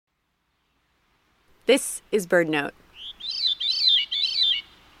This is Bird Note.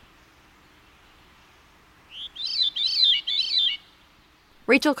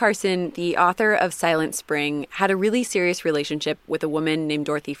 Rachel Carson, the author of Silent Spring, had a really serious relationship with a woman named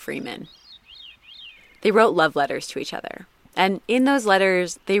Dorothy Freeman. They wrote love letters to each other. And in those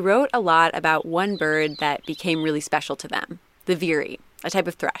letters, they wrote a lot about one bird that became really special to them, the veery, a type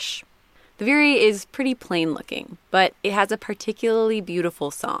of thrush. The veery is pretty plain looking, but it has a particularly beautiful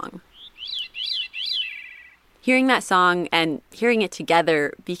song. Hearing that song and hearing it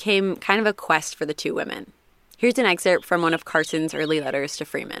together became kind of a quest for the two women. Here's an excerpt from one of Carson's early letters to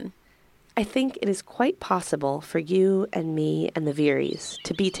Freeman. I think it is quite possible for you and me and the veeries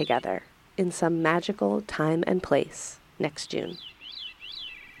to be together in some magical time and place next June.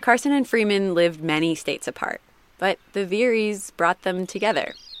 Carson and Freeman lived many states apart, but the veeries brought them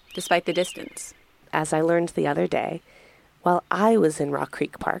together, despite the distance. As I learned the other day, while I was in Rock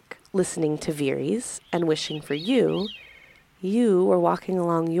Creek Park listening to veeries and wishing for you, you were walking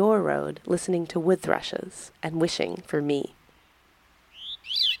along your road listening to wood thrushes and wishing for me.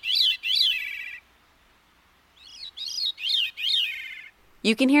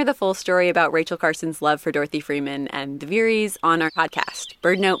 You can hear the full story about Rachel Carson's love for Dorothy Freeman and the veeries on our podcast,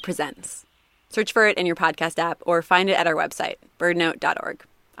 Bird Note Presents. Search for it in your podcast app or find it at our website, birdnote.org.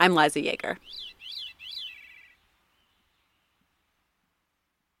 I'm Liza Yeager.